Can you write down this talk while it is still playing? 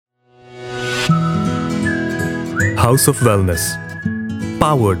House of Wellness,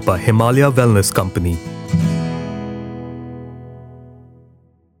 powered by Himalaya Wellness Company.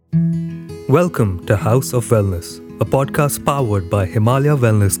 Welcome to House of Wellness, a podcast powered by Himalaya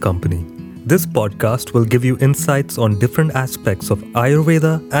Wellness Company. This podcast will give you insights on different aspects of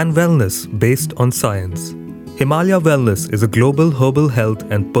Ayurveda and wellness based on science. Himalaya Wellness is a global herbal health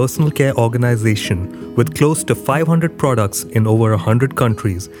and personal care organization with close to 500 products in over 100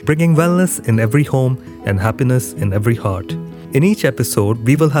 countries, bringing wellness in every home and happiness in every heart. In each episode,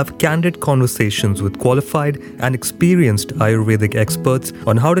 we will have candid conversations with qualified and experienced Ayurvedic experts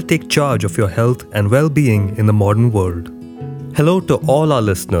on how to take charge of your health and well-being in the modern world. Hello to all our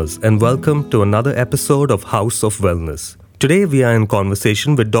listeners and welcome to another episode of House of Wellness. Today we are in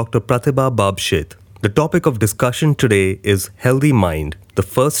conversation with Dr. Prathibha Babshet. The topic of discussion today is healthy mind, the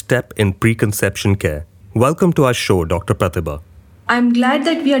first step in preconception care. Welcome to our show, Dr. Prathibha. I'm glad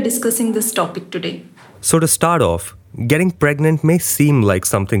that we are discussing this topic today. So to start off, getting pregnant may seem like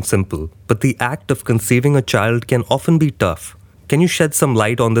something simple, but the act of conceiving a child can often be tough. Can you shed some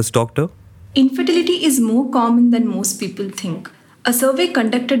light on this, doctor? Infertility is more common than most people think. A survey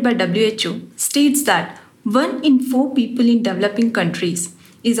conducted by WHO states that 1 in 4 people in developing countries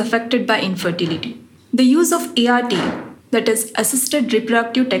is affected by infertility. The use of ART, that is assisted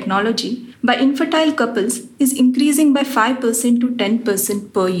reproductive technology, by infertile couples is increasing by 5% to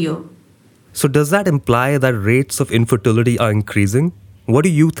 10% per year. So does that imply that rates of infertility are increasing? What do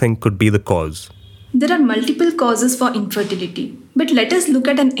you think could be the cause? There are multiple causes for infertility, but let us look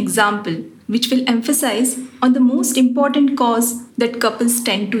at an example which will emphasize on the most important cause that couples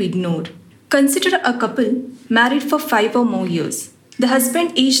tend to ignore. Consider a couple married for 5 or more years. The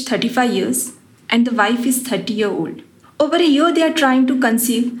husband aged 35 years and the wife is 30-year-old. Over a year they are trying to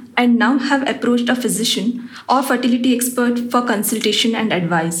conceive and now have approached a physician or fertility expert for consultation and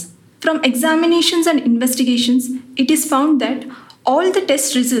advice. From examinations and investigations, it is found that all the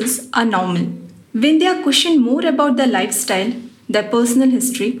test results are normal. When they are questioned more about their lifestyle, their personal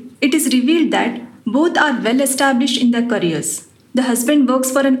history, it is revealed that both are well established in their careers. The husband works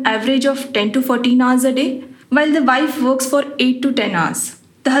for an average of 10 to 14 hours a day, while the wife works for 8 to 10 hours.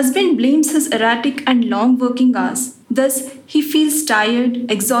 The husband blames his erratic and long working hours. Thus, he feels tired,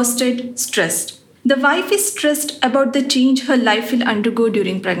 exhausted, stressed. The wife is stressed about the change her life will undergo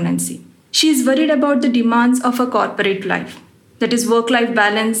during pregnancy. She is worried about the demands of her corporate life, that is work-life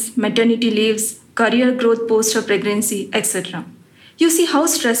balance, maternity leaves, career growth post her pregnancy, etc. You see how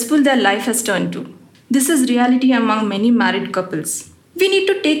stressful their life has turned to. This is reality among many married couples. We need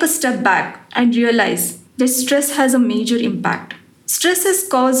to take a step back and realize that stress has a major impact. Stress is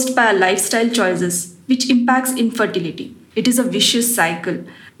caused by our lifestyle choices, which impacts infertility. It is a vicious cycle.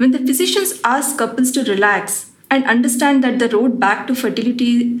 When the physicians ask couples to relax and understand that the road back to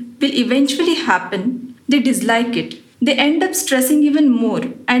fertility will eventually happen, they dislike it. They end up stressing even more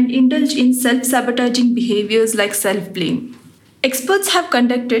and indulge in self-sabotaging behaviors like self-blame. Experts have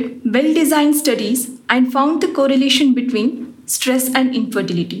conducted well-designed studies and found the correlation between stress and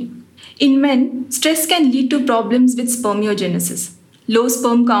infertility. In men, stress can lead to problems with spermiogenesis, low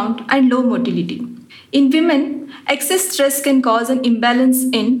sperm count, and low motility. In women, excess stress can cause an imbalance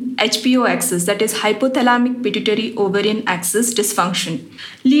in HPO axis, that is hypothalamic pituitary ovarian axis dysfunction,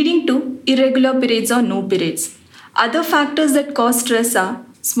 leading to irregular periods or no periods. Other factors that cause stress are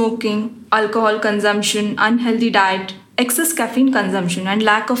smoking, alcohol consumption, unhealthy diet, excess caffeine consumption, and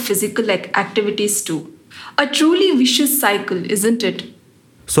lack of physical activities too. A truly vicious cycle, isn't it?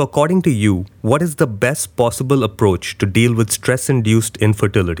 So according to you, what is the best possible approach to deal with stress-induced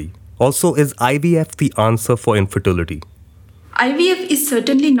infertility? Also, is IVF the answer for infertility? IVF is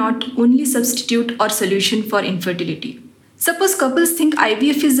certainly not only substitute or solution for infertility. Suppose couples think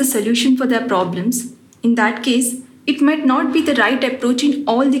IVF is the solution for their problems. In that case, it might not be the right approach in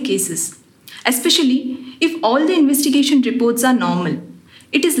all the cases, especially if all the investigation reports are normal.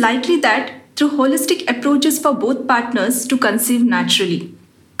 It is likely that through holistic approaches for both partners to conceive naturally,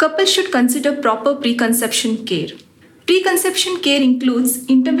 couples should consider proper preconception care. Preconception care includes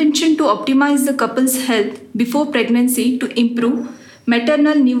intervention to optimize the couple's health before pregnancy to improve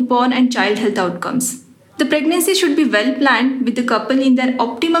maternal, newborn, and child health outcomes. The pregnancy should be well planned with the couple in their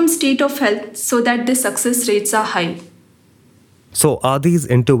optimum state of health so that the success rates are high. So are these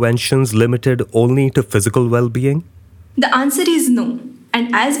interventions limited only to physical well-being? The answer is no.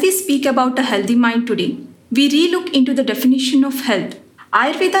 And as we speak about a healthy mind today, we relook into the definition of health.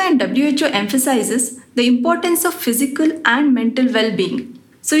 Ayurveda and WHO emphasizes the importance of physical and mental well-being.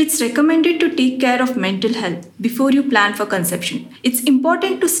 So it's recommended to take care of mental health before you plan for conception. It's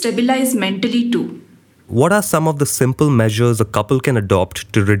important to stabilize mentally too. What are some of the simple measures a couple can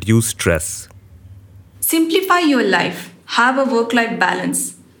adopt to reduce stress? Simplify your life. Have a work-life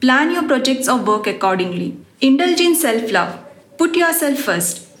balance. Plan your projects or work accordingly. Indulge in self-love. Put yourself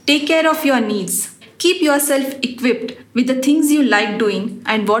first. Take care of your needs. Keep yourself equipped with the things you like doing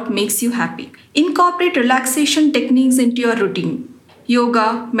and what makes you happy. Incorporate relaxation techniques into your routine.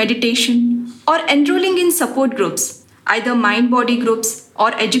 Yoga, meditation, or enrolling in support groups, either mind-body groups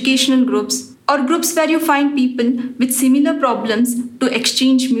or educational groups, or groups where you find people with similar problems to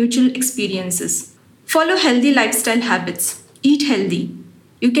exchange mutual experiences. Follow healthy lifestyle habits. Eat healthy.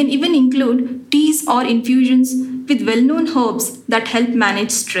 You can even include teas or infusions with well-known herbs that help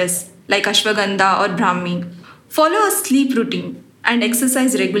manage stress, like ashwagandha or brahmi. Follow a sleep routine and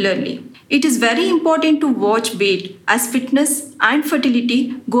exercise regularly. It is very important to watch weight as fitness and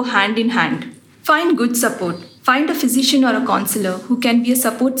fertility go hand in hand. Find good support. Find a physician or a counselor who can be a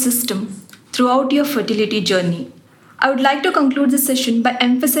support system throughout your fertility journey. I would like to conclude this session by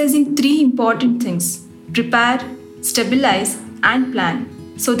emphasizing three important things: prepare, stabilize, and plan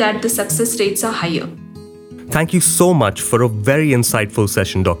so that the success rates are higher. Thank you so much for a very insightful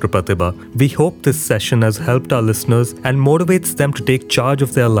session, Dr. Prathibha. We hope this session has helped our listeners and motivates them to take charge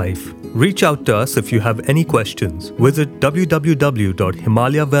of their life. Reach out to us if you have any questions. Visit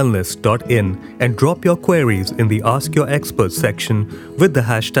www.himalayawellness.in and drop your queries in the Ask Your Experts section with the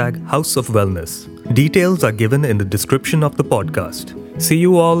hashtag House of Wellness. Details are given in the description of the podcast. See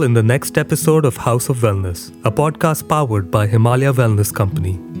you all in the next episode of House of Wellness, a podcast powered by Himalaya Wellness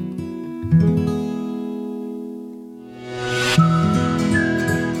Company.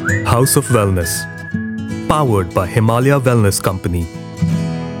 House of Wellness, powered by Himalaya Wellness Company.